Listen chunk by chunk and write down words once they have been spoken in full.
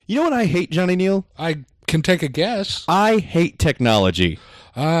You know what I hate, Johnny Neal? I can take a guess. I hate technology.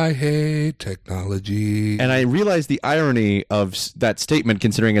 I hate technology. And I realize the irony of that statement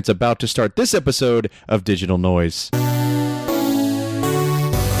considering it's about to start this episode of Digital Noise.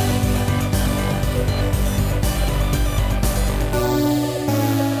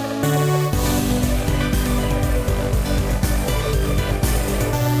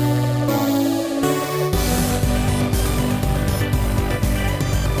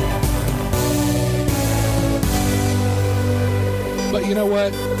 But you know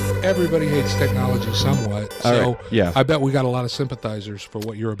what? Everybody hates technology somewhat. So yeah. I bet we got a lot of sympathizers for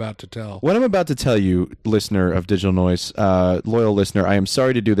what you're about to tell. What I'm about to tell you, listener of Digital Noise, loyal listener, I am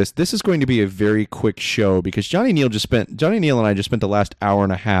sorry to do this. This is going to be a very quick show because Johnny Neal and I just spent the last hour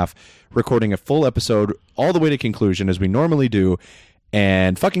and a half recording a full episode all the way to conclusion as we normally do.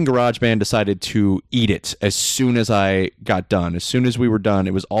 And fucking GarageBand decided to eat it as soon as I got done. As soon as we were done,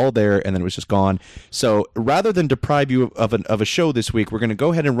 it was all there, and then it was just gone. So rather than deprive you of a show this week, we're going to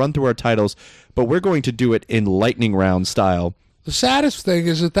go ahead and run through our titles, but we're going to do it in lightning round style. The saddest thing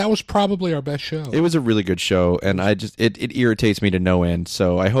is that was probably our best show. It was a really good show, and it irritates me to no end.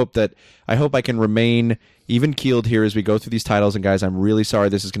 So I hope I can remain even keeled here as we go through these titles. And guys, I'm really sorry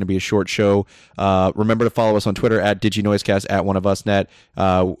this is going to be a short show. Remember to follow us on Twitter at DigiNoisecast, at OneOfUsNet.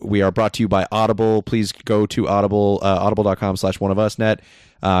 We are brought to you by Audible. Please go to audible.com/OneOfUsNet.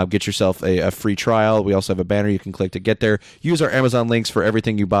 Get yourself a free trial. We also have a banner you can click to get there. Use our Amazon links for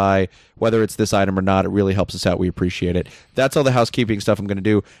everything you buy, whether it's this item or not. It really helps us out. We appreciate it. That's all the housekeeping stuff I'm going to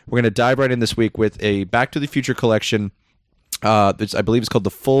do. We're going to dive right in this week with a Back to the Future collection. I believe it's called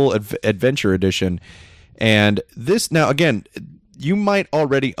the Full Adventure Edition. And this, now, again, you might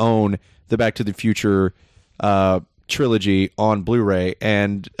already own the Back to the Future trilogy on Blu-ray.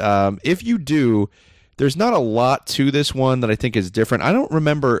 And if you do, there's not a lot to this one that I think is different. I don't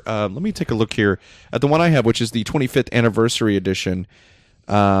remember. Let me take a look here at the one I have, which is the 25th Anniversary Edition.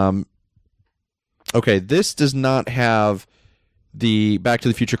 Okay, this does not have the Back to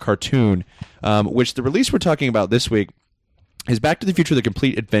the Future cartoon, which the release we're talking about this week is Back to the Future: The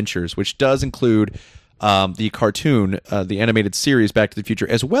Complete Adventures, which does include the cartoon, the animated series Back to the Future,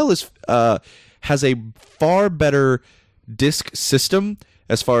 as well as has a far better disc system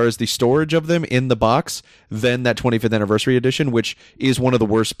as far as the storage of them in the box than that 25th Anniversary Edition, which is one of the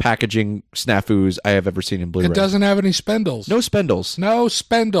worst packaging snafus I have ever seen in Blu-ray. It doesn't have any spindles. No spindles. No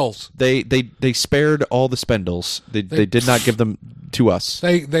spindles. They spared all the spindles. They did not give them to us.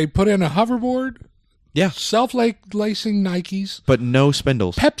 They put in a hoverboard. Yeah. Self-lacing Nikes. But no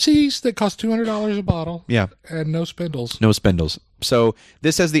spindles. Pepsis that cost $200 a bottle. Yeah. And no spindles. No spindles. So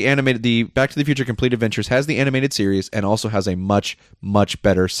this has the Back to the Future Complete Adventures has the animated series and also has a much, much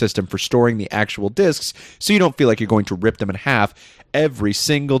better system for storing the actual discs so you don't feel like you're going to rip them in half every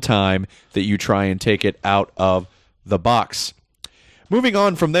single time that you try and take it out of the box. Moving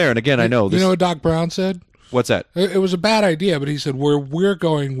on from there, and again, I know this... You know what Doc Brown said? What's that? It was a bad idea, but he said, we're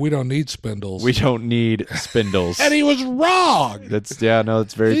going, we don't need spindles. We don't need spindles. And he was wrong. That's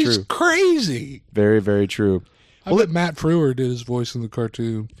very He's true. Crazy. Very, very true. I bet Matt Frewer did his voice in the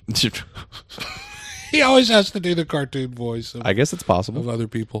cartoon. He always has to do the cartoon voice I guess it's possible. Of other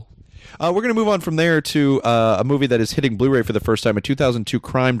people. We're going to move on from there to a movie that is hitting Blu-ray for the first time, a 2002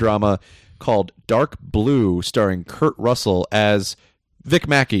 crime drama called Dark Blue, starring Kurt Russell as Vic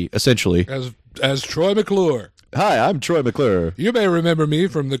Mackey, essentially. As Troy McClure. Hi, I'm Troy McClure. You may remember me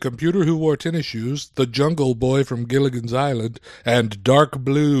from The Computer Who Wore Tennis Shoes, The Jungle Boy from Gilligan's Island, and Dark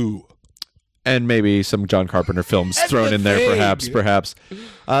Blue. And maybe some John Carpenter films thrown in there, perhaps.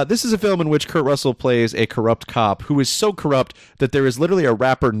 This is a film in which Kurt Russell plays a corrupt cop who is so corrupt that there is literally a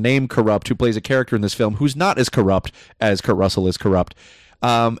rapper named Corrupt who plays a character in this film who's not as corrupt as Kurt Russell is corrupt.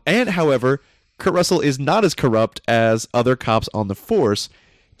 However, Kurt Russell is not as corrupt as other cops on the force.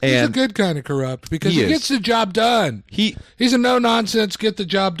 He's a good kind of corrupt because he gets the job done. He's a no-nonsense,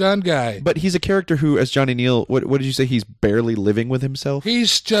 get-the-job-done guy. But he's a character who, as Johnny Neal, what did you say, he's barely living with himself?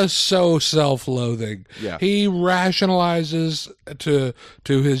 He's just so self-loathing. Yeah. He rationalizes to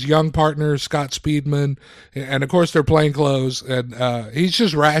his young partner, Scott Speedman, and of course they're plainclothes, and he's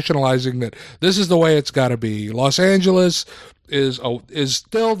just rationalizing that this is the way it's got to be. Los Angeles is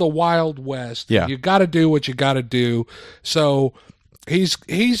still the Wild West. Yeah. You got to do what you got to do. So...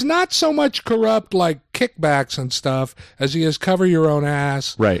 He's not so much corrupt like kickbacks and stuff as he is cover your own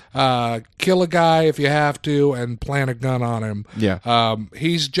ass, right? Kill a guy if you have to and plant a gun on him. Yeah.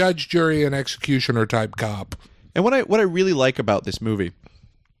 He's judge, jury, and executioner type cop. And what I really like about this movie,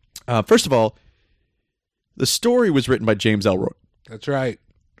 first of all, the story was written by James Ellroy. That's right.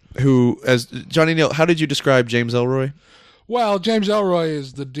 Who, as Johnny Neal, how did you describe James Ellroy? Well, James Ellroy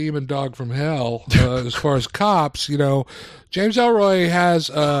is the demon dog from hell as far as cops. James Ellroy has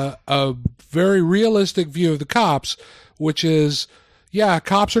a very realistic view of the cops, which is, yeah,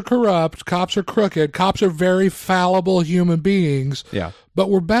 cops are corrupt, cops are crooked, cops are very fallible human beings. Yeah. But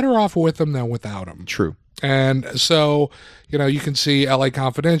we're better off with them than without them. True. And so, you can see LA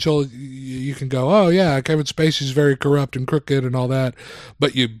Confidential. You can go, oh, yeah, Kevin Spacey's very corrupt and crooked and all that.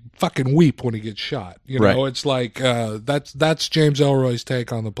 But you fucking weep when he gets shot. Right. It's like that's James Ellroy's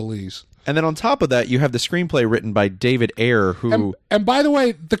take on the police. And then on top of that, you have the screenplay written by David Ayer, who... And by the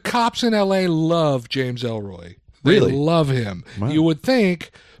way, the cops in LA love James Ellroy. They Really? love him. Wow. You would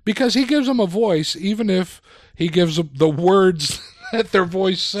think, because he gives them a voice, even if he gives them the words that their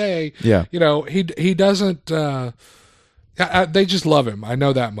voice say. Yeah. He doesn't. They just love him. I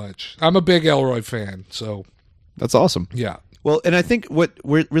know that much. I'm a big Ellroy fan. So That's awesome. yeah. Well, and I think what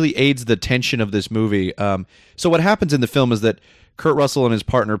really aids the tension of this movie. So what happens in the film is that Kurt Russell and his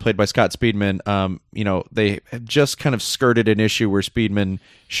partner, played by Scott Speedman, they have just kind of skirted an issue where Speedman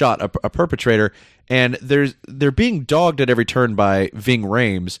shot a perpetrator, and they're being dogged at every turn by Ving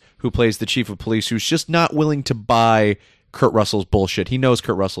Rhames, who plays the chief of police, who's just not willing to buy Kurt Russell's bullshit. He knows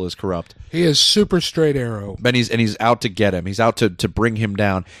Kurt Russell is corrupt. He is super straight arrow. And he's out to get him. He's out to bring him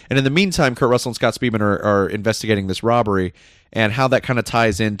down. And in the meantime, Kurt Russell and Scott Speedman are investigating this robbery, and how that kind of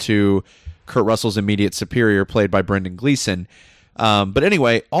ties into Kurt Russell's immediate superior, played by Brendan Gleeson. But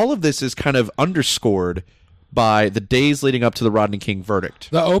anyway, all of this is kind of underscored by the days leading up to the Rodney King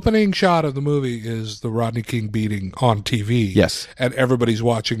verdict. The opening shot of the movie is the Rodney King beating on TV. Yes. And everybody's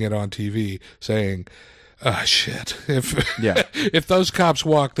watching it on TV saying, oh, shit. If those cops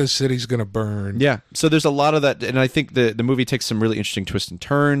walk, this city's going to burn. Yeah. So there's a lot of that, and I think the movie takes some really interesting twists and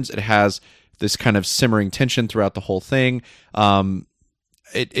turns. It has this kind of simmering tension throughout the whole thing.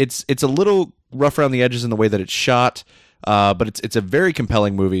 It's a little rough around the edges in the way that it's shot. But it's a very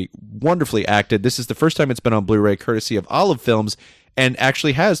compelling movie, wonderfully acted. This is the first time it's been on Blu-ray, courtesy of Olive Films, and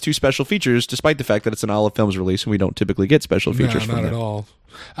actually has 2 special features, despite the fact that it's an Olive Films release, and we don't typically get special features from not them. at all.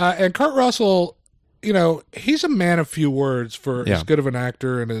 And Kurt Russell, he's a man of few words for as good of an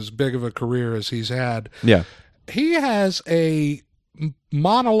actor and as big of a career as he's had. Yeah. He has a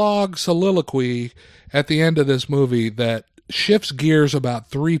monologue soliloquy at the end of this movie that shifts gears about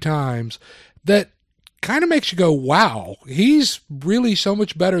 3 times that kind of makes you go, wow, he's really so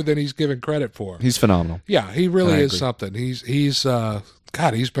much better than he's given credit for. He's phenomenal. Yeah, he really is agree. something. He's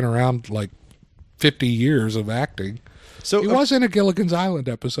been around like 50 years of acting. So He was in a Gilligan's Island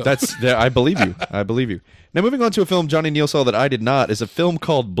episode. I believe you. I believe you. Now, moving on to a film Johnny Neal saw that I did not, is a film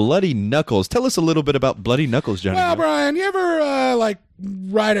called Bloody Knuckles. Tell us a little bit about Bloody Knuckles, Johnny. Well, Neal. Brian, you ever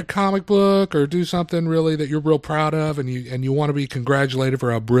write a comic book or do something really that you're real proud of, and you want to be congratulated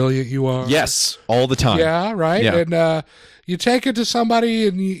for how brilliant you are? Yes, all the time. Yeah, right. Yeah. And you take it to somebody,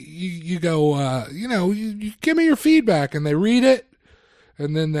 and you go, you give me your feedback, and they read it,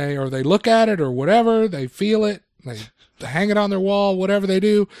 and then they look at it or whatever, they feel it, they hang it on their wall, whatever they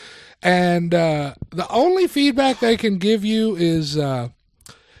do, and the only feedback they can give you is,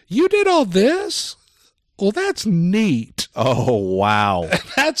 you did all this? Well, that's neat. Oh, wow.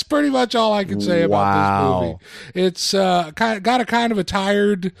 That's pretty much all I can say about this movie. It's got a kind of a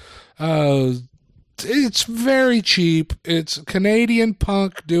tired, it's very cheap. It's Canadian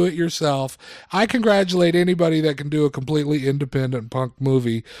punk do-it-yourself. I congratulate anybody that can do a completely independent punk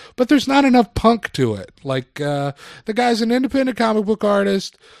movie, but there's not enough punk to it. Like, the guy's an independent comic book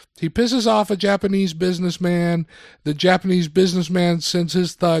artist. He pisses off a Japanese businessman. The Japanese businessman sends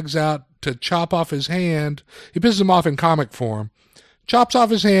his thugs out to chop off his hand. He pisses him off in comic form. Chops off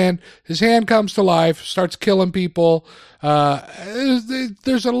his hand comes to life, starts killing people.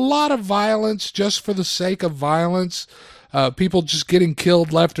 There's a lot of violence just for the sake of violence. People just getting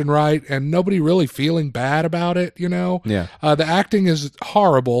killed left and right, and nobody really feeling bad about it, Yeah. The acting is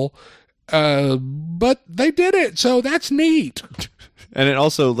horrible, but they did it, so that's neat. And it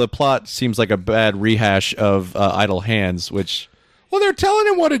also, the plot seems like a bad rehash of Idle Hands, which... Well, they're telling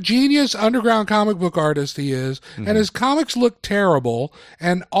him what a genius underground comic book artist he is, and his comics look terrible,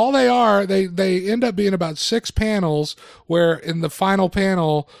 and all they are, they end up being about 6 panels where in the final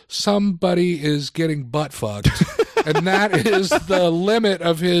panel, somebody is getting butt fucked. And that is the limit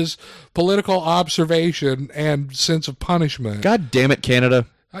of his political observation and sense of punishment. God damn it, Canada.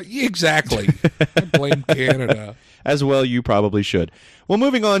 Exactly. I blame Canada. As well, you probably should. Well,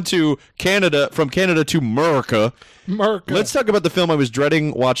 moving on to Canada, from Canada to America. Let's talk about the film I was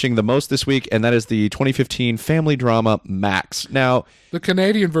dreading watching the most this week, and that is the 2015 family drama Max. Now, the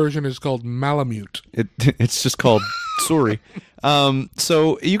Canadian version is called Malamute. it's just called Sorry.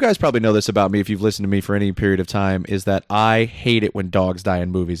 So you guys probably know this about me if you've listened to me for any period of time, is that I hate it when dogs die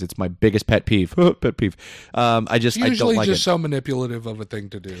in movies. It's my biggest pet peeve. Pet peeve. I Usually don't like just it. so manipulative of a thing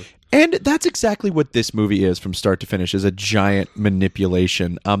to do. And that's exactly what this movie is from start to finish, is a giant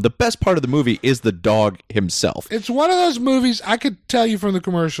manipulation. The best part of the movie is the dog himself. It's one of those movies, I could tell you from the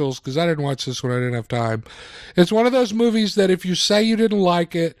commercials, because I didn't watch this when I didn't have time. It's one of those movies that if you say you didn't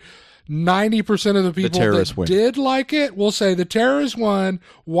like it, 90% of the people terrorists that win. did like it will say the terrorists won.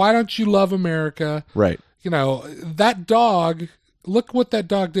 Why don't you love America? Right. You know, that dog, look what that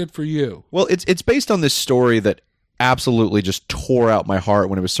dog did for you. Well, it's based on this story that absolutely just tore out my heart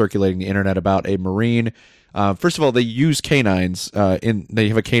when it was circulating the internet about a Marine. First of all, they use canines. They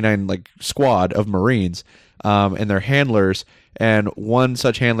have a canine like squad of Marines, and they're handlers. And one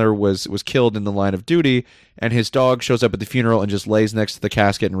such handler was killed in the line of duty, and his dog shows up at the funeral and just lays next to the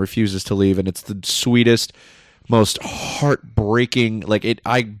casket and refuses to leave. And it's the sweetest, most heartbreaking.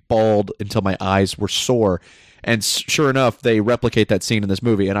 I bawled until my eyes were sore. And sure enough, they replicate that scene in this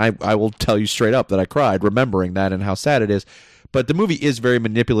movie. And I will tell you straight up that I cried remembering that and how sad it is. But the movie is very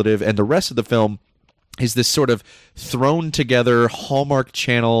manipulative, and the rest of the film is this sort of thrown together Hallmark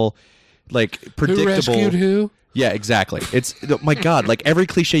Channel, predictable. Who rescued who? Yeah, exactly. It's, my God, every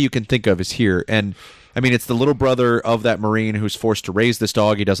cliche you can think of is here. And I mean, it's the little brother of that Marine who's forced to raise this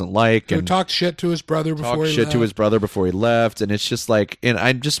dog he doesn't like. Who and talked shit to his brother before he left. to his brother before he left. And it's just and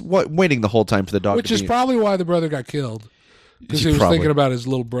I'm just waiting the whole time for the dog Which to is be... probably why the brother got killed. Because he was Probably. thinking about his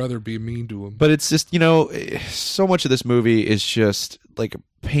little brother being mean to him. But it's just, so much of this movie is just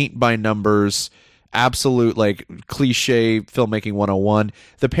paint by numbers, absolute cliche filmmaking 101.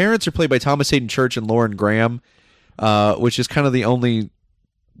 The parents are played by Thomas Hayden Church and Lauren Graham, which is kind of the only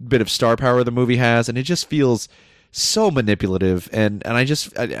bit of star power the movie has, and it just feels so manipulative. And I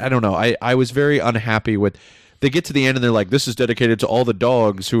don't know. I was very unhappy with... They get to the end and they're like, this is dedicated to all the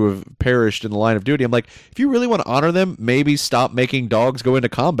dogs who have perished in the line of duty. I'm like, if you really want to honor them, maybe stop making dogs go into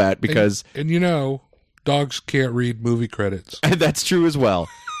combat, because... And dogs can't read movie credits. And that's true as well.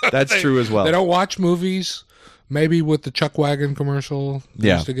 That's true as well. They don't watch movies. Maybe with the Chuck Wagon commercial,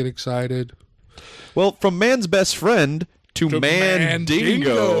 they used to get excited. Well, from Man's Best Friend to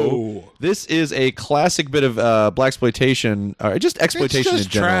Mandingo. This is a classic bit of blaxploitation, or just exploitation it's just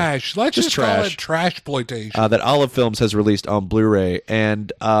in general. Trash. Let's just call it trashploitation. That Olive Films has released on Blu-ray.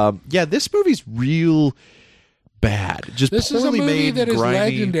 And this movie's real bad. Just this is a poorly movie made, that is grimy,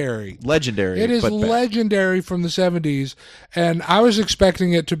 legendary. Legendary. It is but bad. legendary from the 70s, and I was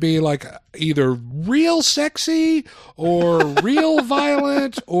expecting it to be either real sexy or real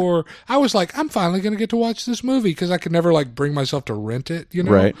violent, or I was like, I'm finally going to get to watch this movie, because I could never bring myself to rent it,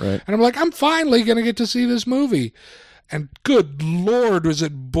 Right. And I'm like, I'm finally going to get to see this movie. And good Lord, was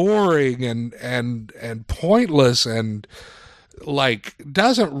it boring and pointless and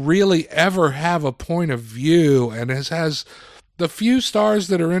doesn't really ever have a point of view, and has the few stars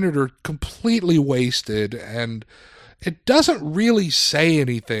that are in it are completely wasted, and it doesn't really say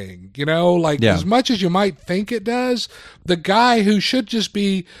anything, as much as you might think it does. The guy who should just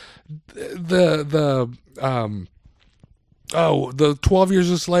be the 12 Years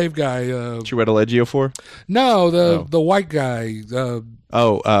a Slave guy, Chiwetel Ejiofor? No, the white guy,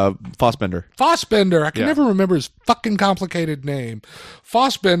 Fassbender. Fassbender. I can never remember his fucking complicated name.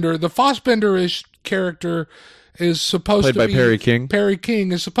 Fassbender. The Fassbender-ish character is supposed Played to by be... Perry King. Perry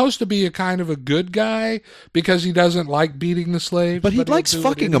King is supposed to be a kind of a good guy because he doesn't like beating the slaves. But he likes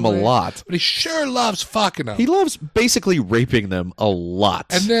fucking them a lot. But he sure loves fucking them. He loves basically raping them a lot.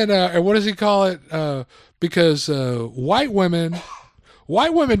 And then, what does he call it? Because white women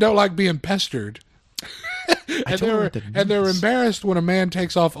don't like being pestered. And they're embarrassed when a man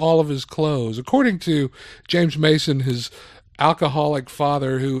takes off all of his clothes. According to James Mason, his alcoholic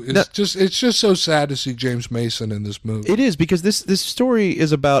father, who is it's just so sad to see James Mason in this movie. It is, because this story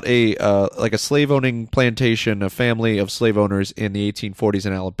is about a slave owning plantation, a family of slave owners in the 1840s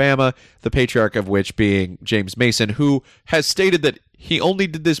in Alabama, the patriarch of which being James Mason, who has stated that he only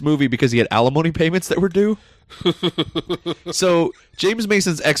did this movie because he had alimony payments that were due. So James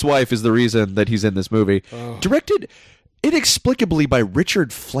Mason's ex-wife is the reason that he's in this movie. Directed inexplicably by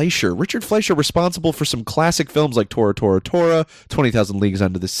Richard Fleischer. Richard Fleischer, responsible for some classic films like Tora, Tora, Tora, 20,000 Leagues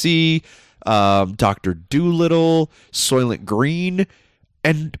Under the Sea, Dr. Dolittle, Soylent Green,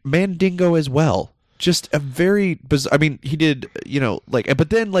 and Mandingo as well. Just a very bizarre... I mean, he did, but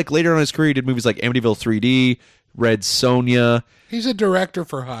then later on in his career, he did movies like Amityville 3D, Red Sonja. He's a director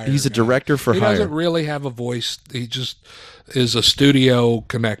for hire. He's a director for hire. He doesn't really have a voice. He just is a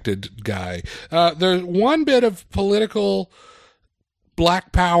studio-connected guy. There's one bit of political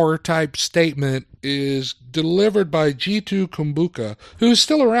Black Power type statement is delivered by Jitu Kumbuka, who's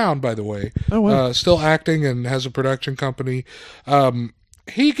still around, by the way. Oh, wow. Still acting and has a production company.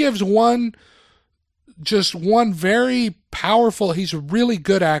 He gives one very powerful, he's a really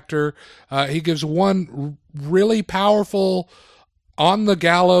good actor. He gives one really powerful on the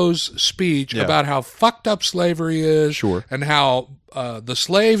gallows speech about how fucked up slavery is. Sure. And how the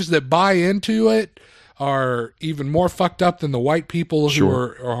slaves that buy into it are even more fucked up than the white people who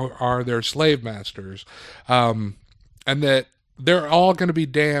are their slave masters. And that they're all going to be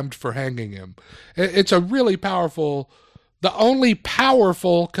damned for hanging him. It's a really powerful, the only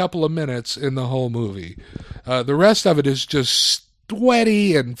powerful couple of minutes in the whole movie. The rest of it is just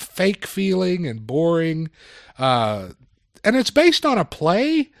sweaty and fake feeling and boring. And it's based on a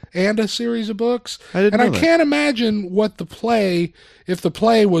play and a series of books. I can't imagine what the play, if the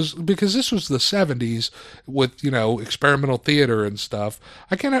play was, because this was the 70s with, experimental theater and stuff.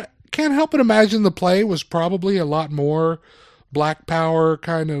 I can't help but imagine the play was probably a lot more Black Power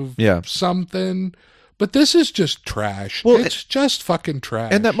kind of something. But this is just trash. Well, it's just fucking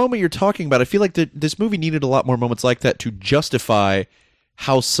trash. And that moment you're talking about, I feel like this movie needed a lot more moments like that to justify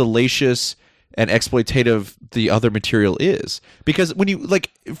how salacious and exploitative the other material is. Because when you,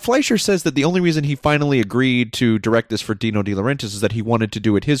 Fleischer says that the only reason he finally agreed to direct this for Dino De Laurentiis is that he wanted to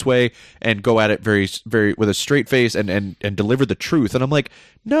do it his way and go at it very, very with a straight face and deliver the truth. And I'm like,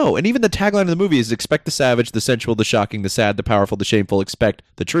 no. And even the tagline of the movie is expect the savage, the sensual, the shocking, the sad, the powerful, the shameful, expect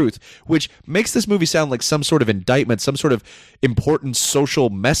the truth, which makes this movie sound like some sort of indictment, some sort of important social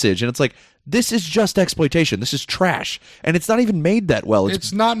message. And it's like, this is just exploitation. This is trash. And it's not even made that well.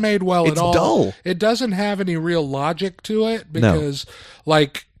 It's not made well at all. It's dull. It doesn't have any real logic to it because,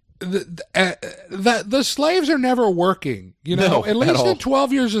 the slaves are never working. At least in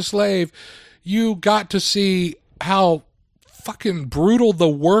 12 Years a Slave, you got to see how fucking brutal the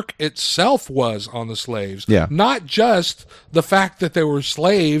work itself was on the slaves. Yeah. Not just the fact that they were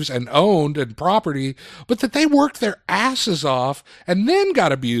slaves and owned and property, but that they worked their asses off and then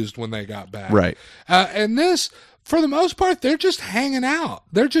got abused when they got back. Right. And this, for the most part, they're just hanging out.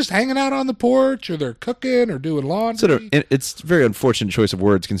 They're just hanging out on the porch, or they're cooking or doing laundry. It's a very unfortunate choice of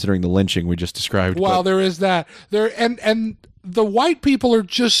words considering the lynching we just described. Well, there is that. And the white people are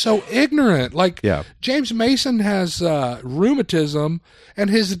just so ignorant. James Mason has rheumatism, and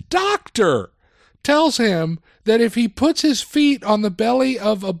his doctor tells him that if he puts his feet on the belly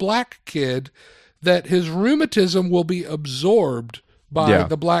of a black kid, that his rheumatism will be absorbed by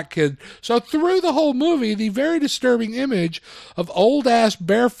the black kid. So through the whole movie, the very disturbing image of old-ass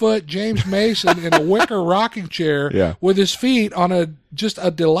barefoot James Mason in a wicker rocking chair with his feet on just a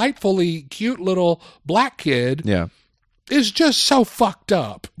delightfully cute little black kid is just so fucked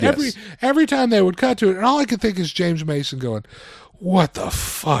up. Yes. Every time they would cut to it, and all I could think is James Mason going, what the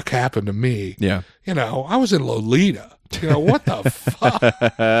fuck happened to me? Yeah. I was in Lolita. What the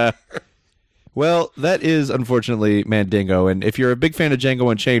fuck? Well, that is unfortunately Mandingo. And if you're a big fan of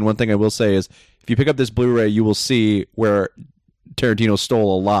Django Unchained, one thing I will say is if you pick up this Blu-ray, you will see where Tarantino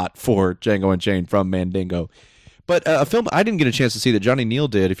stole a lot for Django Unchained from Mandingo. But a film I didn't get a chance to see that Johnny Neal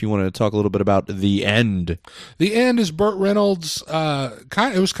did, if you want to talk a little bit about The End. The End is Burt Reynolds.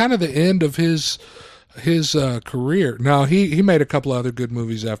 It was kind of the end of his career. Now, he made a couple other good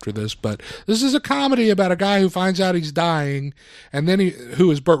movies after this, but this is a comedy about a guy who finds out he's dying, and then who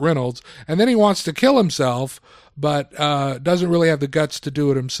is Burt Reynolds, and then he wants to kill himself, but doesn't really have the guts to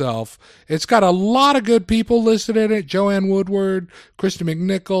do it himself. It's got a lot of good people listed in it: Joanne Woodward, Kristen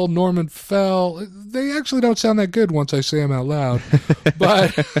McNichol, Norman Fell. They actually don't sound that good once I say them out loud,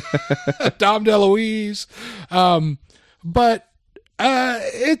 but Dom DeLuise. But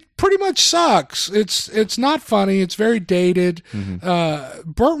it pretty much sucks. It's not funny. It's very dated.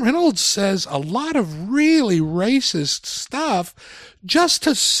 Mm-hmm. Burt Reynolds says a lot of really racist stuff just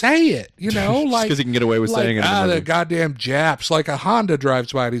to say it, because he can get away with saying it. The goddamn Japs. Like a Honda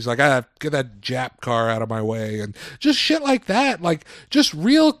drives by and he's like, get that Jap car out of my way, and just shit like that. Like just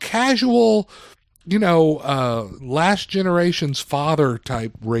real casual, last generation's father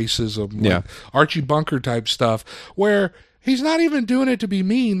type racism, like Archie Bunker type stuff, where he's not even doing it to be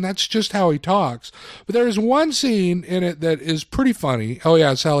mean. That's just how he talks. But there is one scene in it that is pretty funny. Oh,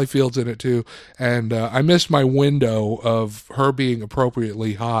 yeah, Sally Field's in it, too. And I missed my window of her being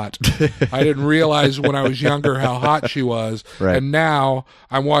appropriately hot. I didn't realize when I was younger how hot she was. Right. And now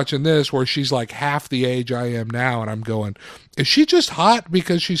I'm watching this where she's like half the age I am now. And I'm going, is she just hot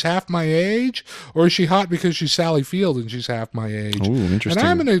because she's half my age? Or is she hot because she's Sally Field and she's half my age? Ooh, interesting. And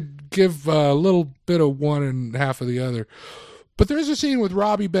I'm going to give a little bit of one and half of the other. But there's a scene with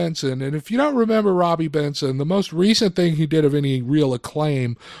Robbie Benson, and if you don't remember Robbie Benson, the most recent thing he did of any real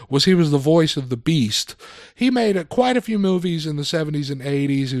acclaim was he was the voice of the Beast. He made quite a few movies in the 70s and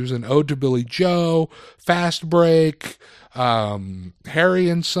 80s. He was in Ode to Billy Joe, Fast Break, Harry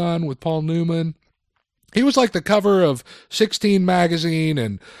and Son with Paul Newman. He was like the cover of 16 magazine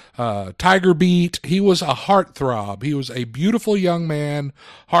and Tiger Beat. He was a heartthrob. He was a beautiful young man,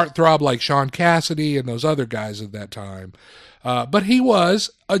 heartthrob like Sean Cassidy and those other guys at that time. But he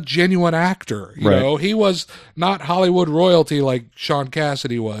was a genuine actor. You know, he was not Hollywood royalty like Sean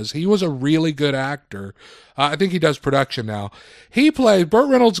Cassidy was. He was a really good actor. I think he does production now. Burt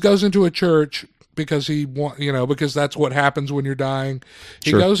Reynolds goes into a church because because that's what happens when you're dying.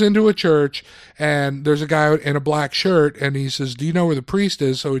 He goes into a church and there's a guy in a black shirt and he says, "Do you know where the priest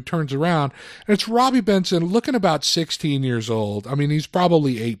is?" So he turns around and it's Robbie Benson looking about 16 years old. I mean, he's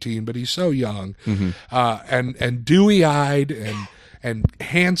probably 18, but he's so young, and dewy-eyed and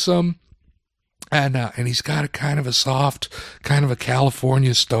handsome. And he's got a kind of a soft, kind of a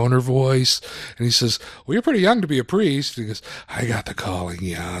California stoner voice. And he says, "Well, you're pretty young to be a priest." He goes, "I got the calling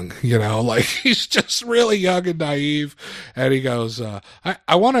young," like he's just really young and naive. And he goes,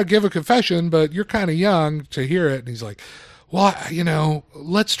 I want to give a confession, but you're kind of young to hear it. And he's like, "Well,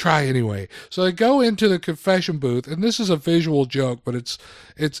 let's try anyway." So they go into the confession booth, and this is a visual joke, but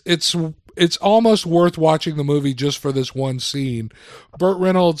it's almost worth watching the movie just for this one scene. Burt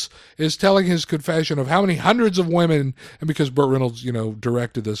Reynolds is telling his confession of how many hundreds of women, and because Burt Reynolds,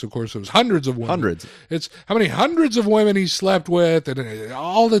 directed this, of course, it was hundreds of women. Hundreds. It's how many hundreds of women he slept with and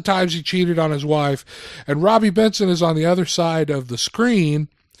all the times he cheated on his wife. And Robbie Benson is on the other side of the screen,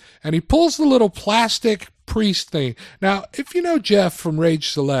 and he pulls the little plastic priest thing. Now, if you know Jeff from Rage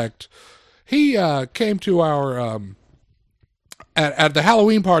Select, he came to our at the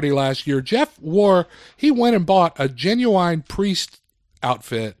Halloween party last year. He went and bought a genuine priest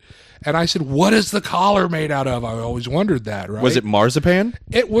outfit, and I said, "What is the collar made out of?" I always wondered that. Right? Was it marzipan?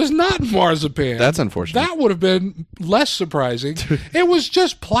 It was not marzipan. That's unfortunate. That would have been less surprising. It was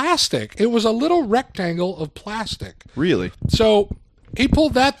just plastic. It was a little rectangle of plastic. Really? So he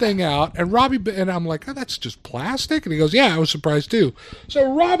pulled that thing out, and I'm like, "Oh, that's just plastic?" And he goes, "Yeah, I was surprised too." So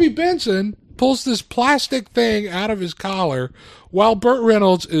Robbie Benson pulls this plastic thing out of his collar while Burt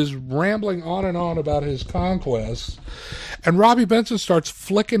Reynolds is rambling on and on about his conquests, and Robbie Benson starts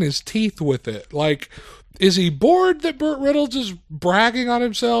flicking his teeth with it. Like, is he bored that Burt Reynolds is bragging on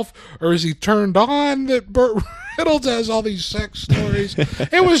himself, or is he turned on that Burt Reynolds has all these sex stories?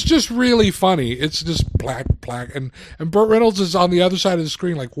 It was just really funny. It's just black, and Burt Reynolds is on the other side of the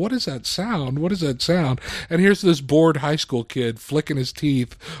screen like, "What is that sound? What is that sound?" And here's this bored high school kid flicking his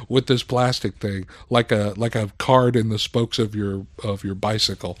teeth with this plastic thing, like a card in the spokes of your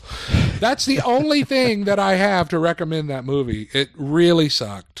bicycle. That's the only thing that I have to recommend that movie. It really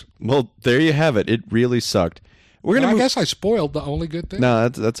sucked. Well, there you have it. It really sucked. I guess I spoiled the only good thing. No,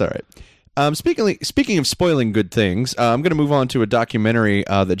 that's all right. Speaking of spoiling good things, I'm going to move on to a documentary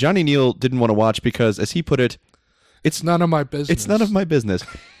that Johnny Neal didn't want to watch because, as he put it, it's none of my business. It's none of my business.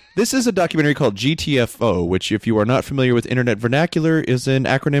 This is a documentary called GTFO, which, if you are not familiar with internet vernacular, is an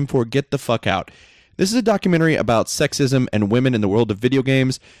acronym for Get the Fuck Out. This is a documentary about sexism and women in the world of video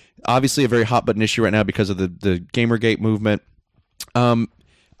games. Obviously, a very hot button issue right now because of the Gamergate movement.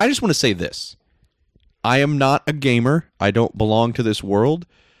 I just want to say this. I am not a gamer. I don't belong to this world.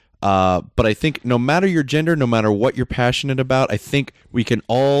 But I think no matter your gender, no matter what you're passionate about, I think we can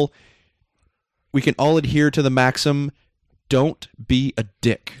all adhere to the maxim, don't be a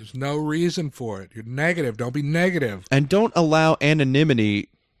dick. There's no reason for it. You're negative. Don't be negative. And don't allow anonymity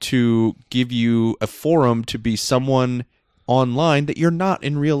to give you a forum to be someone online that you're not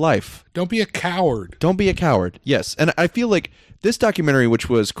in real life. Don't be a coward. Don't be a coward. Yes. And I feel like this documentary, which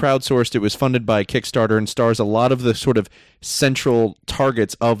was crowdsourced, it was funded by Kickstarter and stars a lot of the sort of central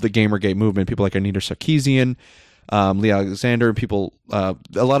targets of the Gamergate movement. People like Anita Sarkeesian, Lee Alexander, people, a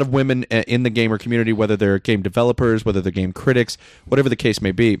lot of women in the gamer community, whether they're game developers, whether they're game critics, whatever the case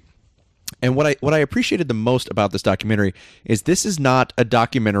may be. And what I appreciated the most about this documentary is this is not a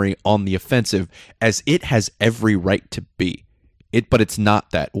documentary on the offensive, as it has every right to be. But it's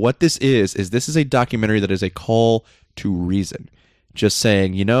not that. What this is this is a documentary that is a call to reason. Just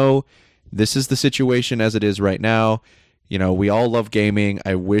saying, this is the situation as it is right now. We all love gaming.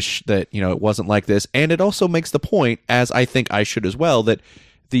 I wish that, it wasn't like this. And it also makes the point, as I think I should as well, that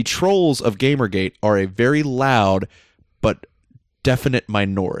the trolls of Gamergate are a very loud but definite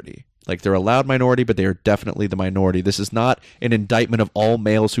minority. Like, they're a loud minority, but they are definitely the minority. This is not an indictment of all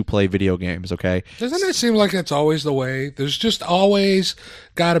males who play video games, okay? Doesn't it seem like it's always the way? There's just always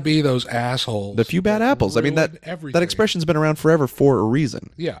got to be those assholes. The few bad apples. I mean, that expression's been around forever for a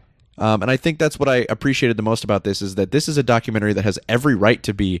reason. Yeah. And I think that's what I appreciated the most about this, is that this is a documentary that has every right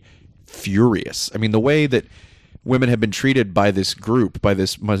to be furious. I mean, the way that women have been treated by this group, by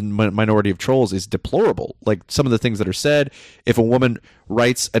this minority of trolls, is deplorable. Like, some of the things that are said, if a woman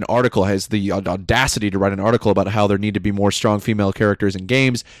writes an article, has the audacity to write an article about how there need to be more strong female characters in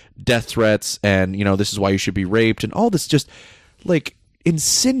games, death threats, and, this is why you should be raped, and all this just, like,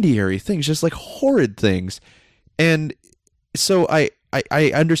 incendiary things, just, like, horrid things. And so I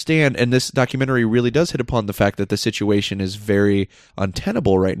understand, and this documentary really does hit upon the fact that the situation is very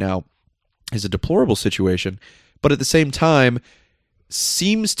untenable right now, is a deplorable situation, but at the same time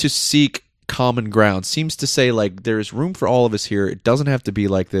seems to seek common ground, seems to say, like, there's room for all of us here. It doesn't have to be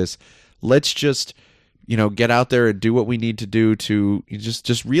like this. Let's just, get out there and do what we need to do to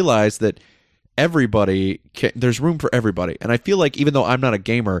just realize that there's room for everybody. And I feel like, even though I'm not a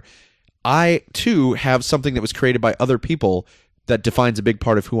gamer, I too have something that was created by other people that defines a big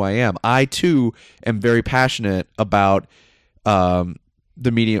part of who I am. I too am very passionate about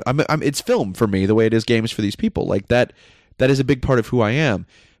the medium. It's film for me, the way it is games for these people. Like, that is a big part of who I am.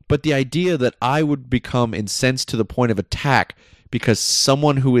 But the idea that I would become incensed to the point of attack because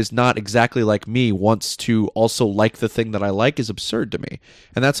someone who is not exactly like me wants to also like the thing that I like is absurd to me.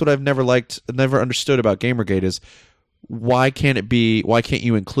 And that's what I've never understood about Gamergate, is why can't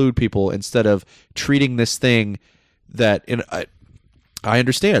you include people instead of treating this thing that I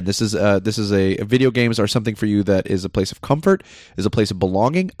understand this is a video games are something for you that is a place of comfort, is a place of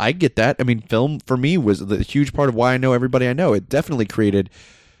belonging. I get that. I mean, film for me was the huge part of why I know everybody I know. It definitely created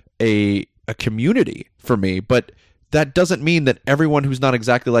a community for me, but that doesn't mean that everyone who's not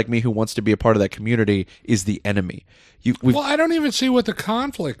exactly like me who wants to be a part of that community is the enemy. Well, I don't even see what the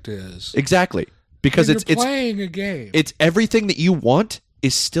conflict is. Exactly. Because you're playing a game. It's everything that you want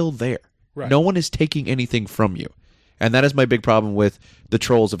is still there. Right. No one is taking anything from you. And that is my big problem with the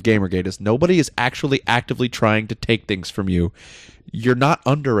trolls of Gamergate, is nobody is actually actively trying to take things from you. You're not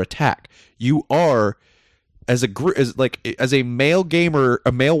under attack. You are, as a male gamer,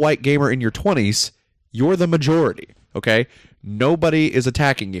 a male white gamer in your 20s, you're the majority, okay? Nobody is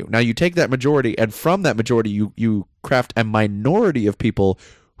attacking you. Now, you take that majority, and from that majority, you craft a minority of people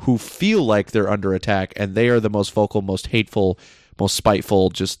who feel like they're under attack, and they are the most vocal, most hateful, most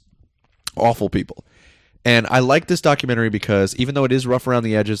spiteful, just awful people. And I like this documentary because even though it is rough around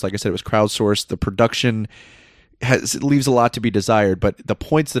the edges, like I said, it was crowdsourced, the production leaves a lot to be desired, but the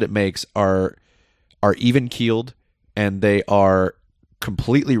points that it makes are even-keeled, and they are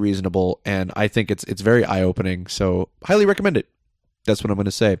completely reasonable, and I think it's very eye-opening, so highly recommend it. That's what I'm going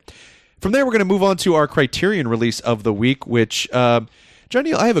to say. From there, we're going to move on to our Criterion release of the week, which,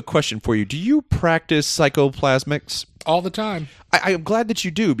 Johnny, I have a question for you. Do you practice psychoplasmics? All the time. I am glad that you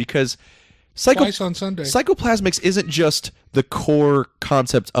do, because twice on Sunday. Psychoplasmics isn't just the core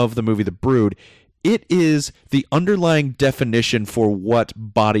concept of the movie The Brood. It is the underlying definition for what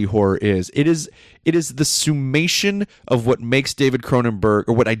body horror is. It is the summation of what makes David Cronenberg,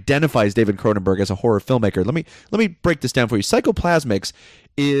 or what identifies David Cronenberg as a horror filmmaker. Let me break this down for you. Psychoplasmics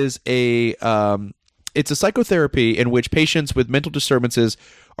is it's a psychotherapy in which patients with mental disturbances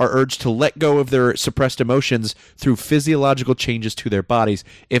are urged to let go of their suppressed emotions through physiological changes to their bodies.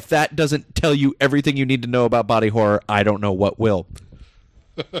 If that doesn't tell you everything you need to know about body horror, I don't know what will.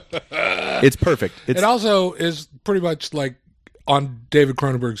 It's perfect. It also is pretty much like on David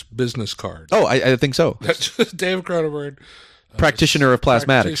Cronenberg's business card. Oh, I think so. That's just David Cronenberg. Practitioner of plasmatics.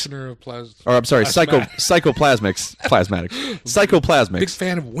 Practitioner of Or I'm sorry, psychoplasmics. Plasmatics. Psychoplasmics. Big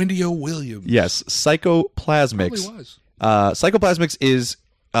fan of Wendy O. Williams. Yes, psychoplasmics. Probably was. Psychoplasmics is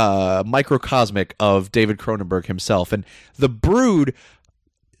microcosmic of David Cronenberg himself. And The Brood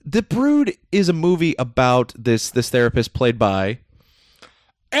is a movie about this therapist played by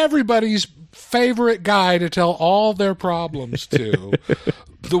everybody's favorite guy to tell all their problems to,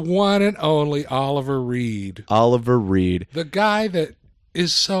 the one and only Oliver Reed. Oliver Reed. The guy that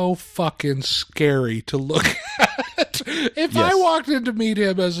is so fucking scary to look at. If I walked in to meet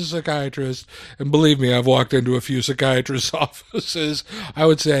him as a psychiatrist, and believe me, I've walked into a few psychiatrists' offices, I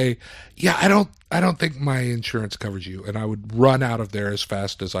would say, yeah, I don't think my insurance covers you, and I would run out of there as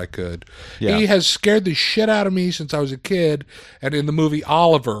fast as I could. Yeah. He has scared the shit out of me since I was a kid, and in the movie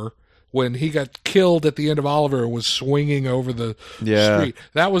Oliver, when he got killed at the end of Oliver and was swinging over the street.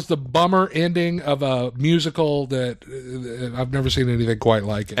 That was the bummer ending of a musical that I've never seen anything quite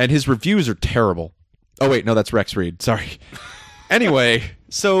like it. And his reviews are terrible. Oh, wait, no, that's Rex Reed. Sorry. Anyway,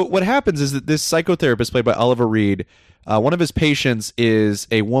 So what happens is that this psychotherapist, played by Oliver Reed, one of his patients is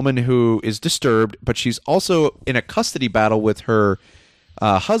a woman who is disturbed, but she's also in a custody battle with her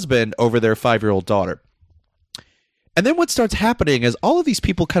husband over their 5-year-old daughter. And then what starts happening is all of these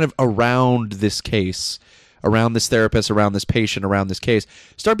people kind of around this case, around this therapist, around this patient, around this case,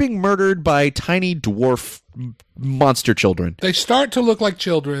 start being murdered by tiny dwarf monster children. They start to look like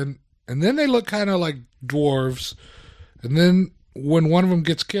children, and then they look kind of like dwarves, and then when one of them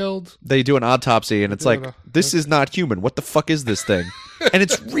gets killed, they do an autopsy, and it's like, this is not human. What the fuck is this thing? And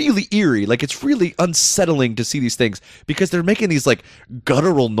it's really eerie. Like, it's really unsettling to see these things because they're making these like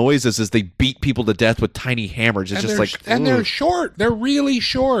guttural noises as they beat people to death with tiny hammers. It's just like, and they're short. They're really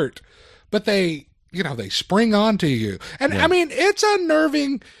short, but they spring onto you. And I mean, it's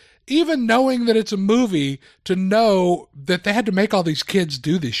unnerving, even knowing that it's a movie, to know that they had to make all these kids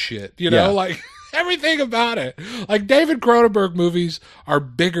do this shit. Like. Everything about it. Like, David Cronenberg movies are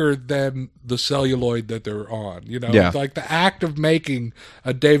bigger than the celluloid that they're on. Like, the act of making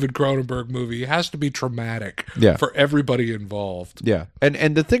a David Cronenberg movie has to be traumatic for everybody involved. Yeah.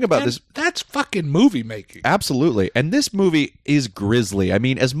 And the thing about this... That's fucking movie making. Absolutely. And this movie is grisly. I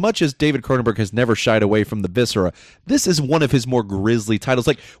mean, as much as David Cronenberg has never shied away from the viscera, this is one of his more grisly titles.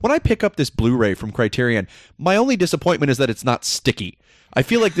 Like, when I pick up this Blu-ray from Criterion, my only disappointment is that it's not sticky. I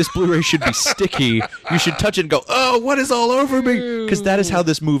feel like this Blu-ray should be sticky. You should touch it and go, oh, what is all over me? Because that is how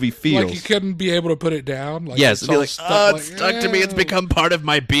this movie feels. Like you couldn't be able to put it down? Like yes, be like, oh, it's stuck to me. It's become part of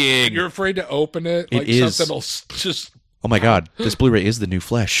my being. You're afraid to open it? Like something will just... Oh my God, this Blu-ray is the new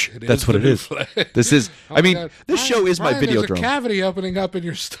flesh. That's what it is. This is, I mean, this show is my Videodrome. There's a cavity opening up in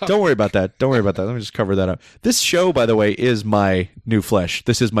your stomach. Don't worry about that. Let me just cover that up. This show, by the way, is my new flesh.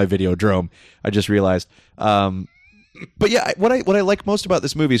 This is my Videodrome. I just realized. But yeah, what I like most about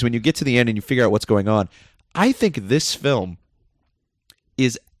this movie is when you get to the end and you figure out what's going on. I think this film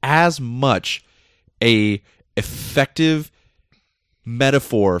is as much a effective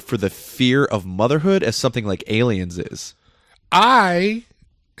metaphor for the fear of motherhood as something like Aliens is. I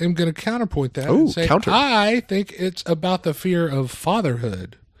am going to counterpoint that and say counter. I think it's about the fear of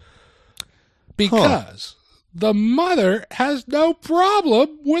fatherhood. Because the mother has no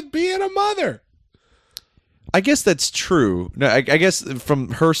problem with being a mother. I guess that's true. No, I guess from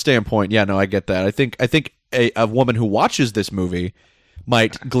her standpoint, yeah, no, I get that. I think a woman who watches this movie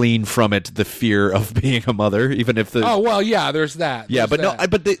might glean from it the fear of being a mother, even if the... Oh, well, yeah, there's that. Yeah, but that. no,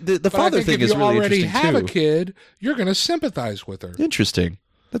 but the father thing is really interesting, too. If you already have a kid, you're going to sympathize with her. Interesting.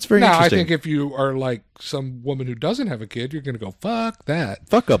 That's very interesting. I think if you are like some woman who doesn't have a kid, you're going to go, fuck that.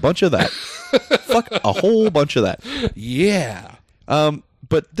 Fuck a bunch of that. Fuck a whole bunch of that. Yeah.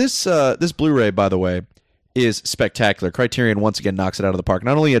 But this Blu-ray, by the way, is spectacular. Criterion once again knocks it out of the park.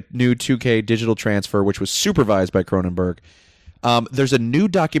 Not only a new 2K digital transfer, which was supervised by Cronenberg, there's a new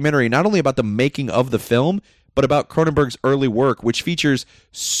documentary not only about the making of the film, but about Cronenberg's early work, which features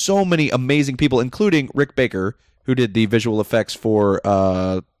so many amazing people, including Rick Baker, who did the visual effects for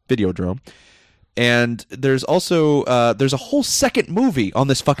Videodrome. And there's also there's a whole second movie on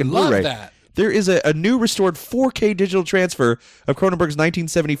this fucking Blu-ray. Love that. There is a new restored 4K digital transfer of Cronenberg's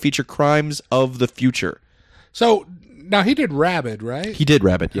 1970 feature Crimes of the Future. So, now he did Rabid, right? He did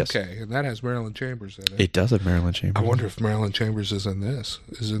Rabid, yes. Okay, and that has Marilyn Chambers in it. It does have Marilyn Chambers. I wonder if Marilyn Chambers is in this,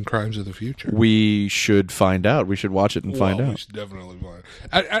 is in Crimes of the Future. We should find out. We should watch it and find out. We should definitely find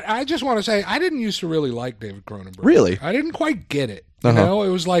out. I just want to say, I didn't used to really like David Cronenberg. Really? I didn't quite get it. You know, it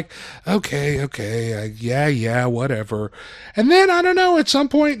was like, okay, yeah, whatever. And then, I don't know, at some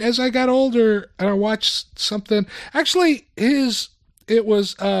point as I got older and I watched something, actually, it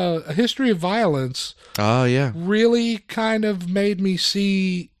was A History of Violence. Oh, yeah. Really kind of made me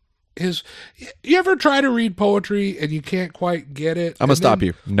see his... You ever try to read poetry and you can't quite get it? I'm going to stop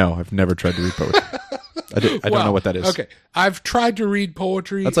you. No, I've never tried to read poetry. I don't know what that is. Okay. I've tried to read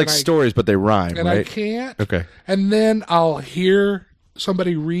poetry. That's like stories, but they rhyme, and right? I can't. Okay. And then I'll hear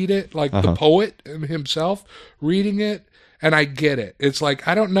somebody read it, like the poet himself reading it, and I get it. It's like,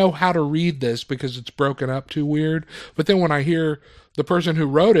 I don't know how to read this because it's broken up too weird. But then when I hear the person who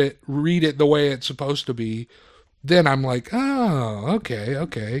wrote it read it the way it's supposed to be, then I'm like, oh, okay.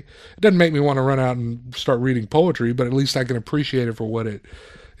 It doesn't make me want to run out and start reading poetry, but at least I can appreciate it for what it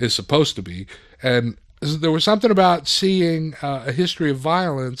is supposed to be. And there was something about seeing A History of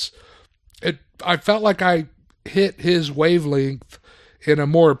Violence. I felt like I hit his wavelength in a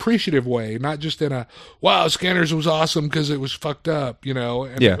more appreciative way, not just in a, wow, Scanners was awesome because it was fucked up, you know?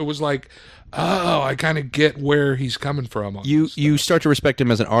 And it was like, oh, I kind of get where he's coming from. You start to respect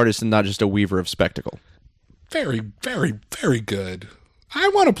him as an artist and not just a weaver of spectacle. Very, very, very good. I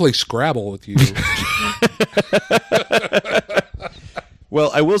want to play Scrabble with you. Well,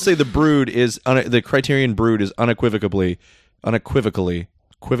 I will say the Brood is the Criterion Brood is unequivocally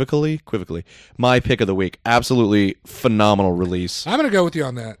my pick of the week. Absolutely phenomenal release. I'm going to go with you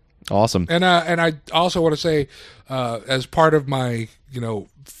on that. Awesome. And I also want to say, as part of my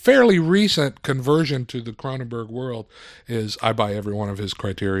fairly recent conversion to the Cronenberg world, is I buy every one of his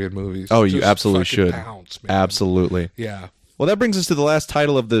Criterion movies. Oh, you Just absolutely fucking should. pounce, man. Absolutely. Yeah. Well, that brings us to the last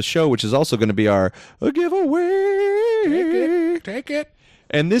title of the show, which is also going to be our giveaway. Take it.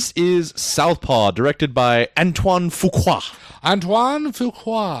 And this is Southpaw, directed by Antoine Fuqua. Antoine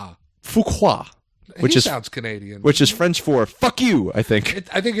Fuqua. Fuqua. Which He is sounds Canadian. which is French for "fuck you," I think.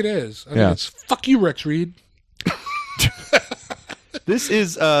 I think it is. I Yeah. think it's fuck you, Rex Reed. This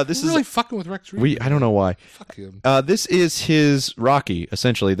is I'm really fucking with Rex Reed. I don't know why. Fuck him. This is his Rocky.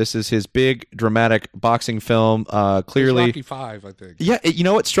 Essentially, this is his big dramatic boxing film. Clearly, Rocky 5, I think. yeah. You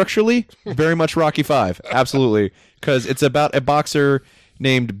know what? Structurally, very much Rocky 5. Absolutely, because it's about a boxer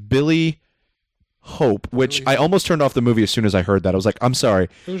named Billy Hope, which I almost turned off the movie as soon as I heard that. I was like, I'm sorry.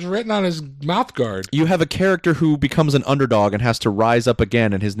 It was written on his mouth guard. You have a character who becomes an underdog and has to rise up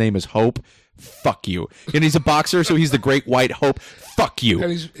again, and his name is Hope. Fuck you. And he's a boxer, so he's the Great White Hope. Fuck you.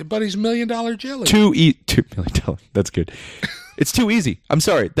 And he's $1 million jelly. $2 million. That's good. It's too easy. I'm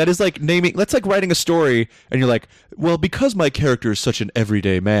sorry. That is like naming. That's like writing a story, and you're like, well, because my character is such an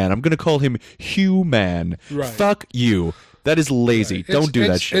everyday man, I'm going to call him Hugh Man. Right. Fuck you. That is lazy. Right. Don't do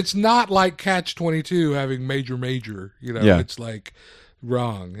that shit. It's not like Catch-22 having major. Yeah. It's like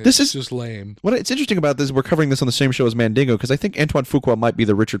wrong. This is just lame. What it's interesting about this, we're covering this on the same show as Mandingo, because I think Antoine Fuqua might be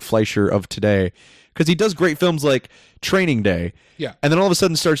the Richard Fleischer of today, because he does great films like Training Day, Yeah. and then all of a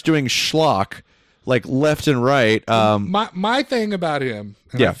sudden starts doing schlock like left and right. My thing about him,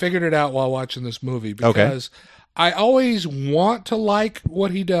 and Yeah. I figured it out while watching this movie, because I always want to like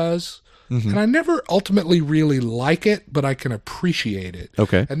what he does, and I never ultimately really like it, but I can appreciate it.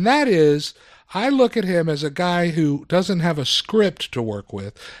 Okay. And that is, I look at him as a guy who doesn't have a script to work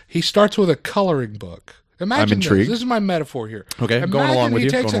with. He starts with a coloring book. Imagine intrigued. This is my metaphor here. Okay, Imagine going along with he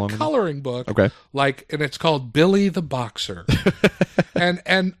you, takes going a along with you. coloring book, Okay. and it's called Billy the Boxer,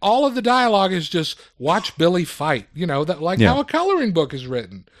 and all of the dialogue is just watch Billy fight. How a coloring book is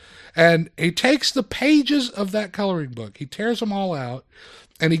written, and he takes the pages of that coloring book, he tears them all out,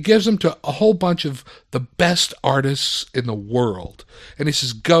 and he gives them to a whole bunch of the best artists in the world. And he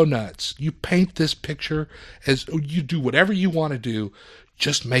says, go nuts. You paint this picture as you do whatever you want to do.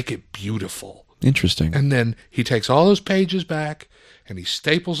 Just make it beautiful. Interesting. And then he takes all those pages back and he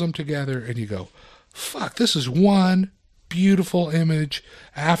staples them together, and you go, fuck, this is one beautiful image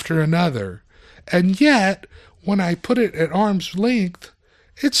after another. And yet, when I put it at arm's length,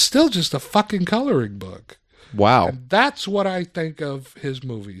 it's still just a fucking coloring book. Wow. And that's what I think of his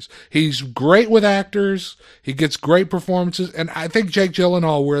movies. He's great with actors. He gets great performances. And I think Jake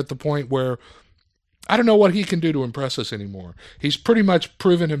Gyllenhaal, we're at the point where I don't know what he can do to impress us anymore. He's pretty much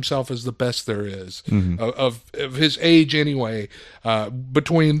proven himself as the best there is of his age anyway.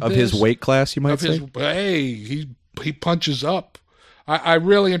 Between Of his weight class, you might say? He punches up. I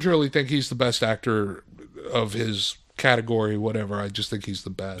really and truly think he's the best actor of his category, whatever. I just think he's the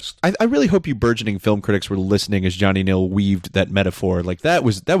best. I really hope you burgeoning film critics were listening as Johnny Neal weaved that metaphor. Like that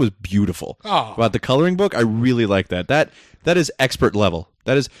was beautiful. Oh. About the coloring book, I really like that. That is expert level.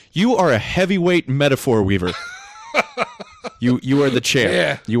 That is, you are a heavyweight metaphor weaver. You are the champ.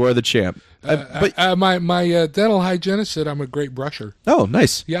 Yeah. You are the champ. My dental hygienist said I'm a great brusher. Oh,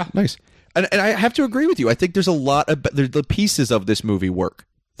 nice. Yeah. Nice. And I have to agree with you. I think there's a lot of the pieces of this movie work.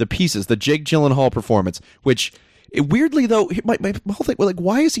 The pieces, the Jake Gyllenhaal performance, which weirdly though, my whole thing, like,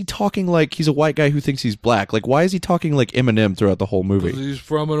 why is he talking like he's a white guy who thinks he's black? Like, why is he talking like Eminem throughout the whole movie? He's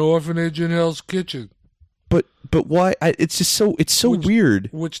from an orphanage in Hell's Kitchen. But why? It's just so weird.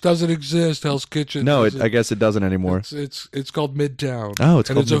 Which doesn't exist. Hell's Kitchen. No, I guess it doesn't anymore. It's called Midtown. Oh, it's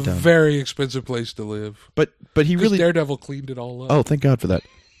called It's a Midtown. very expensive place to live. But he Because really. Daredevil cleaned it all up. Oh, thank God for that.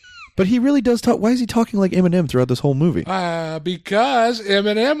 But he really does talk. Why is he talking like Eminem throughout this whole movie? Because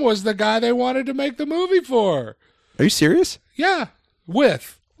Eminem was the guy they wanted to make the movie for. Are you serious? Yeah,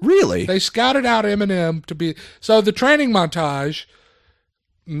 Really? they scouted out Eminem to be. So the training montage,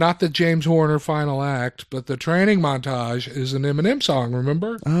 not the James Horner final act, but the training montage is an Eminem song.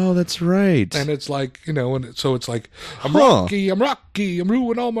 Remember? Oh, that's right. And it's like, so it's like, I'm Huh. Rocky, I'm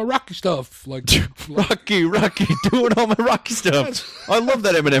ruining all my Rocky stuff. Like, Rocky, doing all my Rocky stuff. I love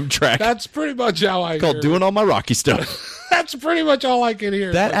that Eminem track. that's pretty much how I Called hear "Doing All My Rocky Stuff." That's pretty much all I can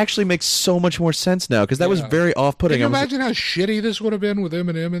hear. That actually makes so much more sense now, because that was very off-putting. Can you imagine how shitty this would have been with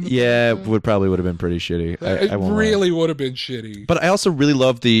Eminem in the Yeah, it probably would have been pretty shitty. It I won't really lie. would have been shitty. But I also really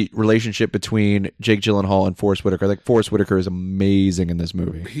love the relationship between Jake Gyllenhaal and Forrest Whitaker. Like, Forrest Whitaker is amazing in this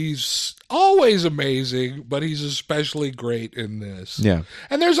movie. He's always amazing, but he's especially great in this. Yeah.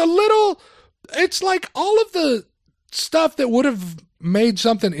 And there's a little, it's like all of the stuff that would have made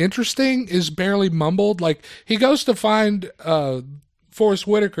something interesting is barely mumbled. Like, he goes to find Forrest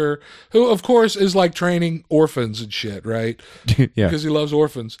Whitaker, who of course is like training orphans and shit, right? Yeah. Because he loves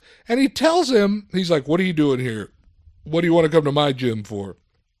orphans. And he tells him, he's like, what are you doing here? What do you want to come to my gym for?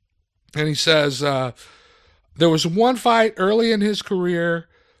 And he says, there was one fight early in his career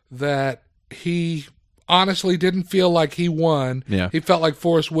that he honestly didn't feel like he won. Yeah. He felt like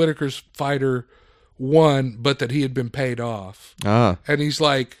Forrest Whitaker's fighter won, but that he had been paid off. Ah. And he's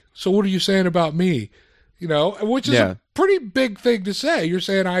like, so what are you saying about me? You know, which is a pretty big thing to say. You're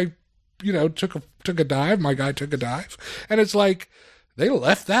saying I, took a dive. My guy took a dive. And it's like, they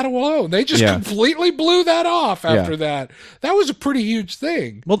left that alone. They just completely blew that off after that. That was a pretty huge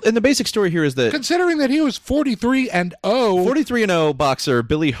thing. Well, and the basic story here is that Considering that he was 43-0. 43-0 boxer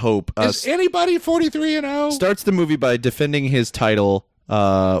Billy Hope Is anybody 43-0? starts the movie by defending his title,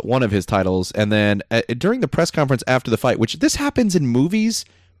 one of his titles, and then during the press conference after the fight, which this happens in movies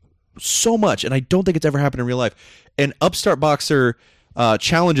so much, and I don't think it's ever happened in real life, an upstart boxer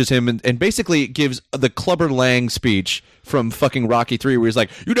challenges him and basically gives the Clubber Lang speech from fucking Rocky 3, where he's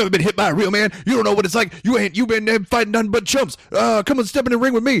like, "You never been hit by a real man. You don't know what it's like. You been fighting nothing but chumps. Come on, step in the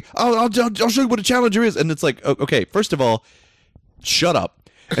ring with me. I'll show you what a challenger is." And it's like, okay, first of all, shut up,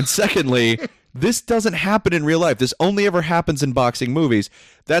 and secondly, this doesn't happen in real life. This only ever happens in boxing movies.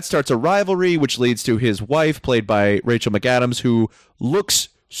 That starts a rivalry, which leads to his wife, played by Rachel McAdams, who looks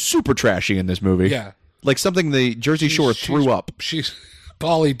super trashy in this movie. Yeah. Like something the Jersey Shore threw up. She's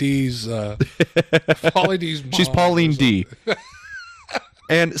Pauly D's Pauly D's mom. She's Pauline D.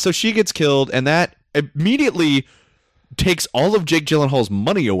 And so she gets killed, and that immediately takes all of Jake Gyllenhaal's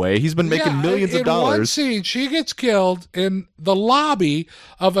money away. He's been making millions of In one dollars. scene, she gets killed in the lobby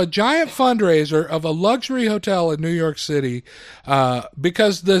of a giant fundraiser of a luxury hotel in New York City,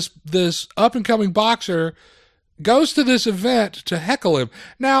 because this up and coming boxer goes to this event to heckle him.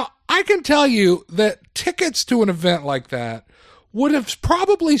 Now, I can tell you that tickets to an event like that would have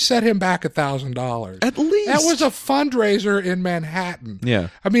probably set him back $1,000. At least. That was a fundraiser in Manhattan. Yeah.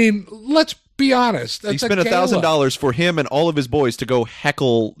 I mean, let's be honest. He That's spent a gala. $1,000 for him and all of his boys to go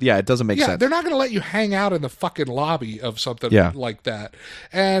heckle. Yeah, it doesn't make Yeah, sense. they're not going to let you hang out in the fucking lobby of something Yeah. like that.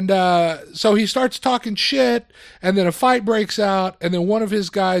 And so he starts talking shit, and then a fight breaks out, and then one of his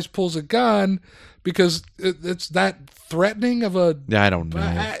guys pulls a gun because it's that threatening of a... Yeah, I don't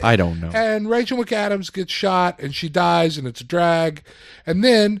know. I don't know. And Rachel McAdams gets shot, and she dies, and it's a drag. And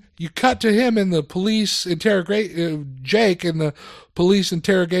then you cut to him in the police Jake in the police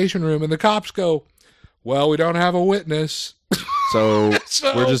interrogation room, and the cops go, "Well, we don't have a witness." So,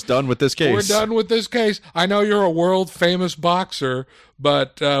 So, we're just done with this case. We're done with this case. I know you're a world famous boxer,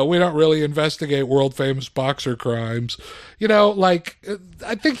 but we don't really investigate world famous boxer crimes.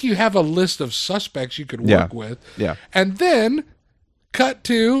 I think you have a list of suspects you could work with. Yeah. And then cut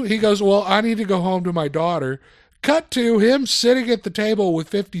to, he goes, "Well, I need to go home to my daughter." Cut to him sitting at the table with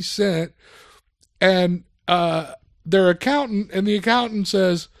 50 Cent and their accountant, and the accountant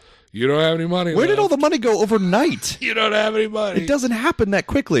says, "You don't have any money Where did left. all the money go overnight? You don't have any money." It doesn't happen that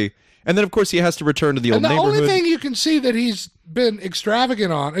quickly. And then, of course, he has to return to the old And the neighborhood. only thing you can see that he's been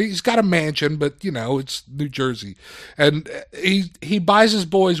extravagant on, he's got a mansion, but it's New Jersey, and he buys his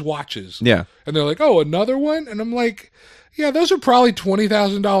boys watches. Yeah. And they're like, "Oh, another one?" And I'm like, "Yeah, those are probably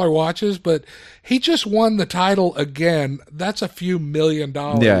 $20,000 watches, but he just won the title again. That's a few $1 million.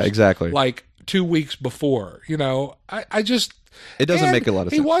 Yeah, exactly. Like 2 weeks before, I just It doesn't and make a lot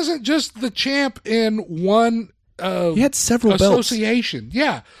of he sense. wasn't just the champ in one. He had several belts. association.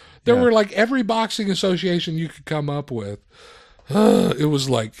 Yeah. There were like every boxing association you could come up with. It was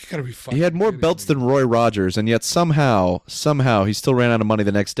like, you gotta be fucking He had more kidding belts me. than Roy Rogers, and yet somehow he still ran out of money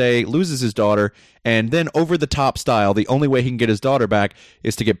the next day, loses his daughter, and then over the top style, the only way he can get his daughter back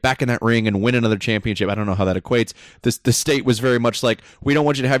is to get back in that ring and win another championship. I don't know how that equates. The state was very much like, we don't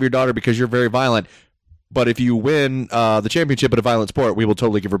want you to have your daughter because you're very violent, but if you win the championship in a violent sport, we will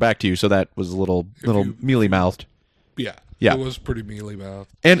totally give her back to you. So that was a little mealy-mouthed. Yeah. Yeah. It was pretty mealy mouthed.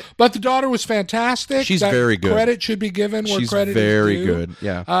 And But the daughter was fantastic. She's That very good. Credit should be given where she's credit very is due. good.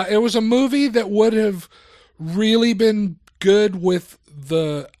 Yeah. It was a movie that would have really been good with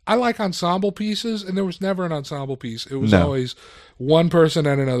I like ensemble pieces, and there was never an ensemble piece. It was No. always one person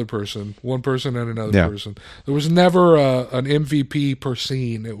and another person, one person and another Yeah. person. There was never an MVP per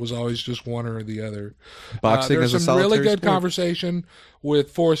scene. It was always just one or the other. Boxing there's is a some really solitary good sport. conversation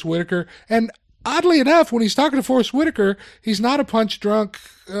with Forrest Whitaker, and oddly enough, when he's talking to Forrest Whitaker, he's not a punch drunk,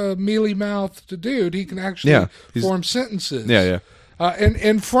 mealy mouthed dude. He can actually Yeah, he's- form sentences. Yeah. And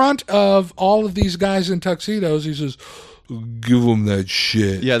in front of all of these guys in tuxedos, he says, "Give them that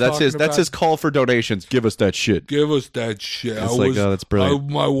shit." Yeah, that's Talking his. That's about, his call for donations. Give us that shit. Give us that shit. It's like, oh, that's brilliant.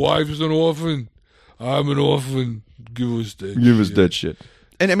 My wife's an orphan. I'm an orphan. Give us that. Give shit. us that shit.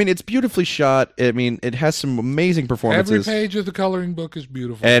 And I mean, it's beautifully shot. I mean, it has some amazing Every performances. page of the coloring book is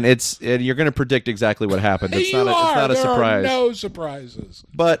beautiful. And you're going to predict exactly what happened. It's you not. It's not a there surprise. Are no surprises.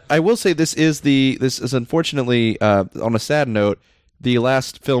 But I will say this is unfortunately on a sad note the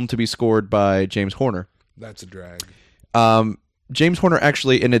last film to be scored by James Horner. That's a drag. James Horner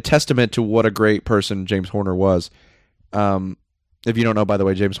actually, in a testament to what a great person James Horner was. If you don't know, by the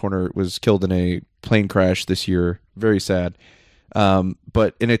way, James Horner was killed in a plane crash this year. Very sad.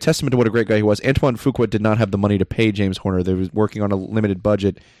 But in a testament to what a great guy he was, Antoine Fuqua did not have the money to pay James Horner. They was working on a limited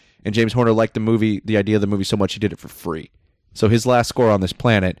budget, and James Horner liked the idea of the movie so much he did it for free. So his last score on this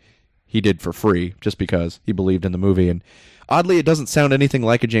planet, he did for free just because he believed in the movie. And oddly, it doesn't sound anything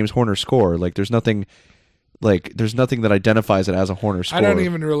like a James Horner score. Like there's nothing that identifies it as a Horner score. I don't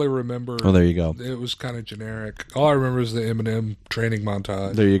even really remember. Oh, there you go. It was kind of generic. All I remember is the Eminem training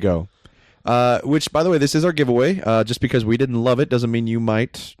montage. There you go. Which, by the way, this is our giveaway. Just because we didn't love it doesn't mean you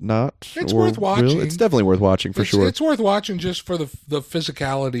might not. It's or worth watching. will. It's definitely worth watching for sure. It's worth watching just for the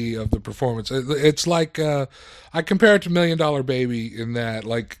physicality of the performance. It's like I compare it to $1 Million Baby in that,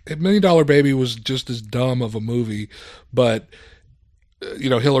 like, $1 Million Baby was just as dumb of a movie, but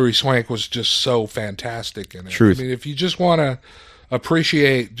Hilary Swank was just so fantastic in it. Truth. I mean, if you just want to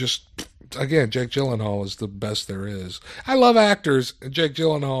appreciate just. Again, Jake Gyllenhaal is the best there is. I love actors. Jake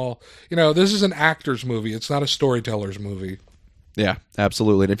Gyllenhaal, this is an actor's movie. It's not a storyteller's movie. Yeah,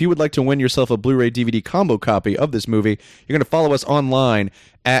 absolutely. And if you would like to win yourself a Blu-ray DVD combo copy of this movie, you're going to follow us online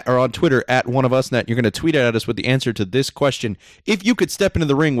or on Twitter at OneOfUsNet. You're going to tweet at us with the answer to this question. If you could step into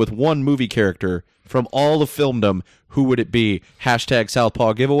the ring with one movie character from all of filmdom, who would it be? Hashtag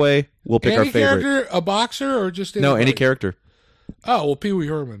Southpaw giveaway. We'll pick our favorite. Any character, a boxer, or just anybody? No, any character. Oh, well, Pee Wee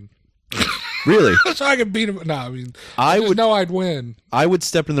Herman. Really? So I can beat him. No, I mean, I would know I'd win. I would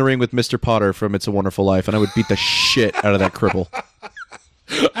step in the ring with Mr. Potter from It's a Wonderful Life, and I would beat the shit out of that cripple.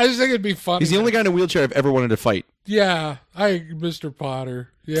 I just think it'd be funny. He's the only guy in a wheelchair I've ever wanted to fight. Yeah, Mr. Potter.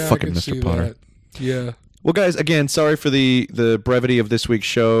 Yeah, Fucking I can Mr. see Potter. that. Yeah. Well, guys, again, sorry for the brevity of this week's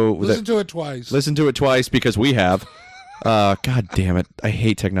show. Listen to it twice. Listen to it twice because we have. God damn it! I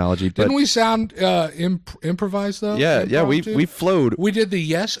hate technology. But Didn't we sound improvised though? yeah, we flowed. We did the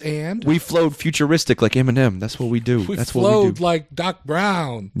yes and. We flowed futuristic like Eminem. That's what we do. We That's flowed what we do. like Doc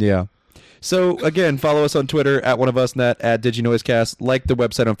Brown. Yeah. So, again, follow us on Twitter at OneOfUsNet, at DigiNoiseCast. Like the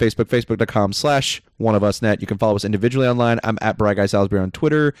website on Facebook, facebook.com/OneOfUsNet. You can follow us individually online. I'm at Bri Guy Salisbury on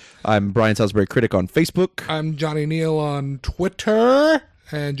Twitter. I'm Brian Salisbury Critic on Facebook. I'm Johnny Neal on Twitter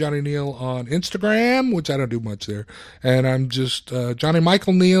and Johnny Neal on Instagram, which I don't do much there. And I'm just Johnny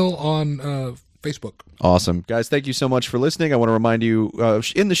Michael Neal on Facebook. Awesome. Guys, thank you so much for listening. I want to remind you,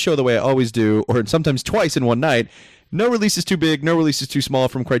 in the show the way I always do, or sometimes twice in one night, no release is too big, no release is too small.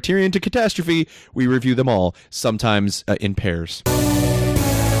 From Criterion to Catastrophe, we review them all, sometimes in pairs.